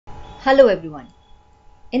Hello everyone.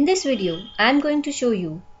 In this video, I am going to show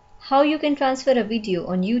you how you can transfer a video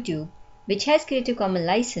on YouTube which has Creative Commons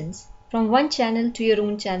license from one channel to your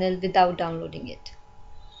own channel without downloading it.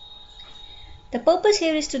 The purpose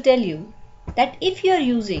here is to tell you that if you are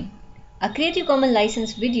using a Creative Commons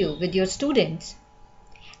license video with your students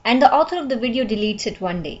and the author of the video deletes it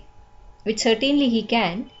one day, which certainly he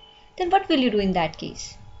can, then what will you do in that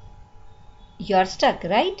case? You are stuck,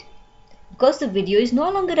 right? Because the video is no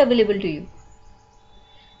longer available to you.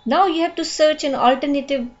 Now you have to search an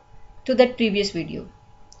alternative to that previous video.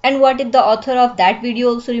 And what if the author of that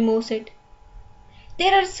video also removes it?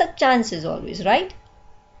 There are such chances always, right?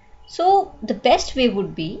 So the best way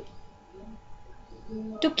would be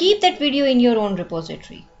to keep that video in your own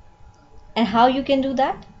repository. And how you can do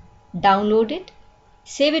that? Download it,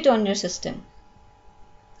 save it on your system.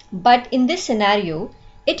 But in this scenario,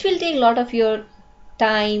 it will take a lot of your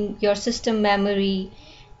time, your system memory,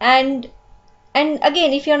 and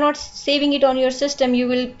again, if you're not saving it on your system, you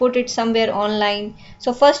will put it somewhere online.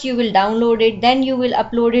 So first you will download it, then you will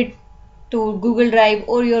upload it to Google Drive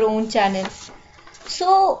or your own channel.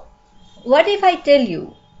 So what if I tell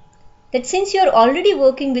you that since you're already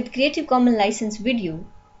working with Creative Commons license video,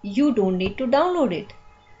 you don't need to download it.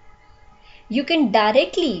 You can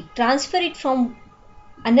directly transfer it from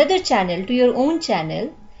another channel to your own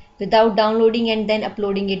channel without downloading and then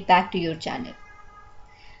uploading it back to your channel.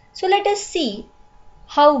 So let us see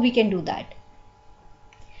how we can do that.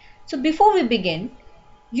 So before we begin,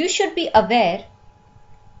 you should be aware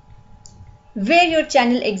where your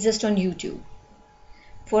channel exists on YouTube.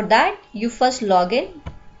 For that, you first log in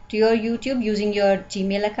to your YouTube using your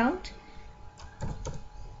Gmail account.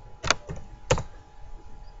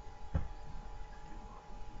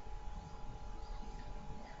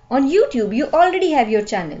 On YouTube, you already have your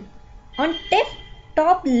channel. On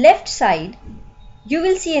top left side, you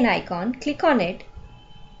will see an icon. Click on it.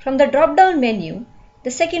 From the drop down menu,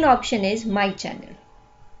 the second option is My Channel.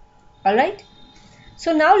 Alright.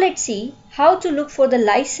 So now let's see how to look for the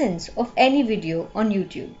license of any video on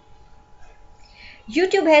YouTube.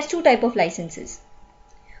 YouTube has two types of licenses.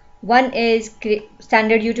 One is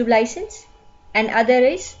standard YouTube license and other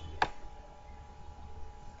is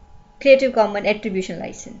Creative Commons Attribution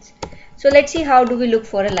license. So let's see how do we look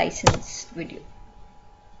for a licensed video.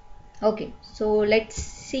 Okay, so let's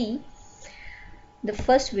see the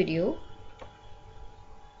first video.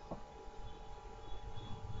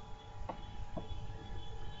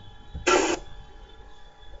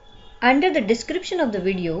 Under the description of the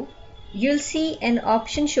video, you'll see an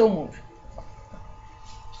option Show More.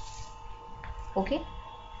 Okay,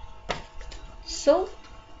 so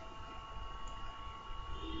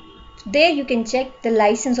there you can check the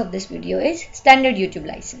license of this video is standard YouTube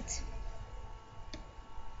license.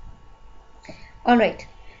 Alright,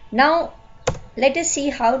 now let us see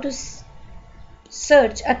how to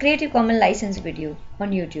search a Creative Commons license video on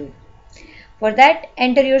YouTube. For that,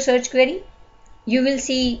 enter your search query. You will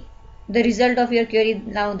see the result of your query.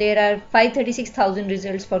 Now there are 536,000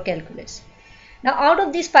 results for calculus. Now out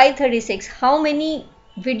of these 536, how many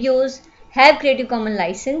videos have Creative Commons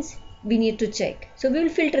license? We need to check. So we will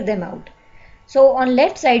filter them out. So on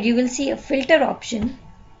left side you will see a filter option.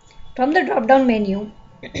 From the drop down menu,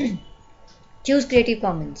 choose Creative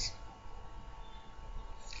Commons.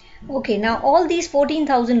 Okay, now all these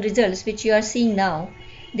 14,000 results which you are seeing now,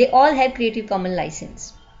 they all have Creative Commons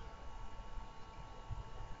license.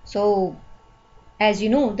 So as you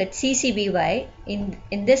know that CC BY,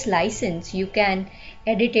 in this license you can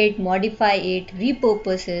edit it, modify it,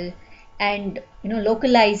 repurpose it, and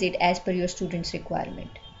localize it as per your student's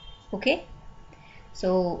requirement. Okay,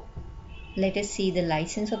 so let us see the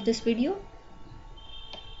license of this video.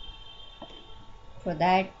 For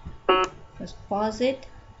that, first pause it.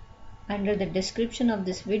 Under the description of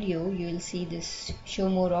this video, you will see this Show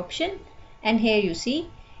More option, and here you see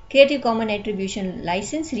Creative Commons Attribution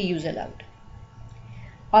license, reuse allowed.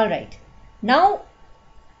 Alright, now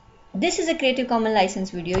this is a Creative Commons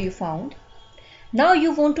license video you found. Now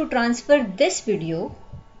you want to transfer this video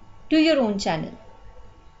to your own channel.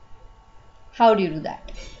 How do you do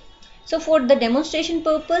that? So for the demonstration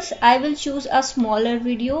purpose, I will choose a smaller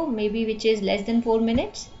video, maybe which is less than 4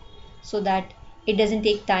 minutes, so that it doesn't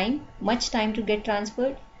take much time to get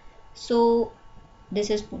transferred. So this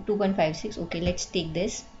is 2.56. Okay, let's take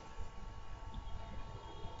this.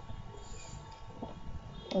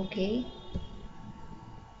 Okay,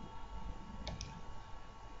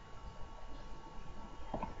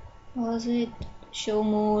 pause it, Show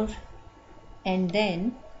More, and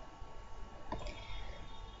then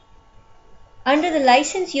under the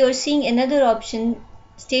license you are seeing another option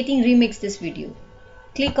stating remix this video.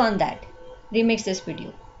 click on that, remix this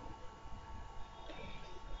video.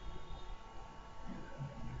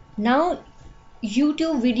 Now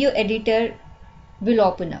YouTube video editor will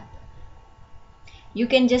open up. You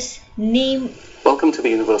can just name. Welcome to the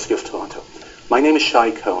University of Toronto. My name is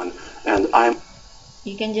Shai Cohen and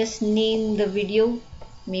You can just name the video,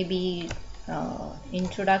 maybe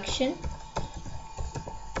introduction.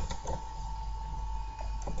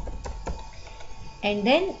 And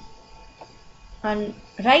then on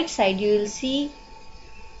right side you will see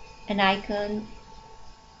an icon,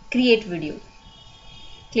 create video.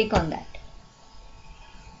 Click on that.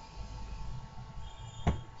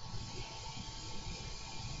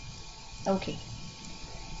 Okay.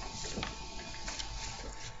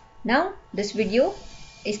 Now this video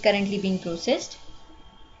is currently being processed,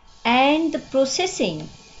 and the processing,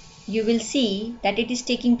 you will see that it is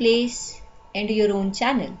taking place into your own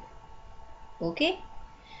channel. Okay.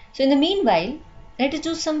 So in the meanwhile, let us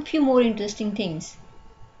do some few more interesting things.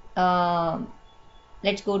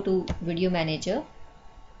 Let's go to Video Manager.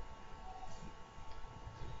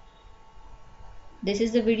 This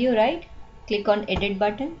is the video, right? Click on Edit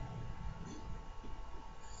button.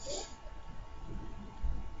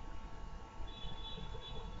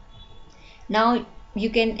 Now you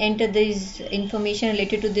can enter this information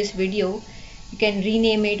related to this video. You can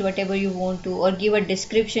rename it whatever you want to, or give a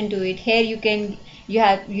description to it. Here you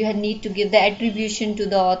need to give the attribution to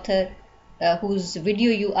the author whose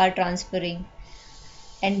video you are transferring,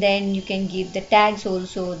 and then you can give the tags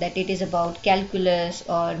also, that it is about calculus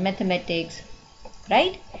or mathematics,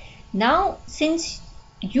 right? Now since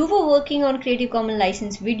you were working on Creative Commons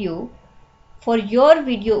license video, for your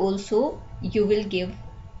video also you will give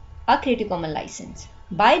a Creative Commons license.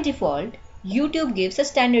 By default, YouTube gives a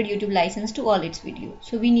standard YouTube license to all its videos,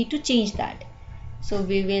 so we need to change that. So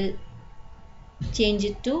we will change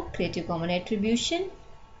it to Creative Commons attribution,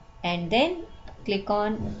 and then click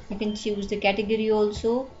on, you can choose the category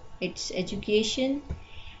also, it's education,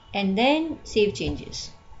 and then save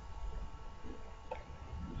changes.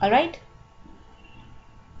 Alright,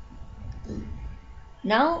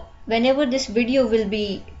 now whenever this video will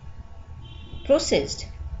be processed,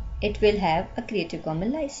 it will have a Creative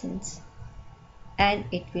Commons license and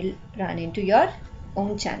it will run into your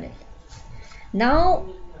own channel. Now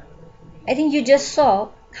I think you just saw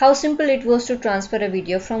how simple it was to transfer a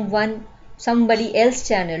video from somebody else's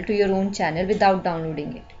channel to your own channel without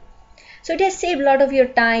downloading it. So it has saved a lot of your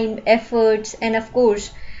time, efforts, and of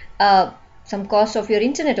course some cost of your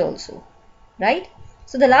internet also, right?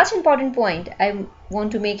 So the last important point I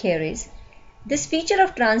want to make here is this feature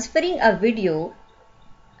of transferring a video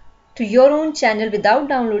to your own channel without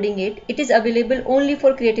downloading it. It is available only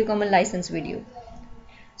for Creative Commons license video.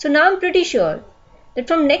 So now I'm pretty sure that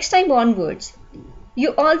from next time onwards,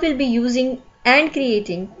 you all will be using and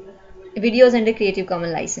creating videos under Creative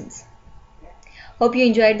Commons license. Hope you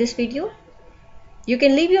enjoyed this video. You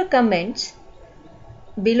can leave your comments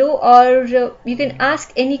below, or you can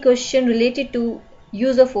ask any question related to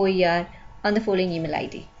use of OER on the following email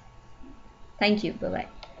ID. Thank you. Bye-bye.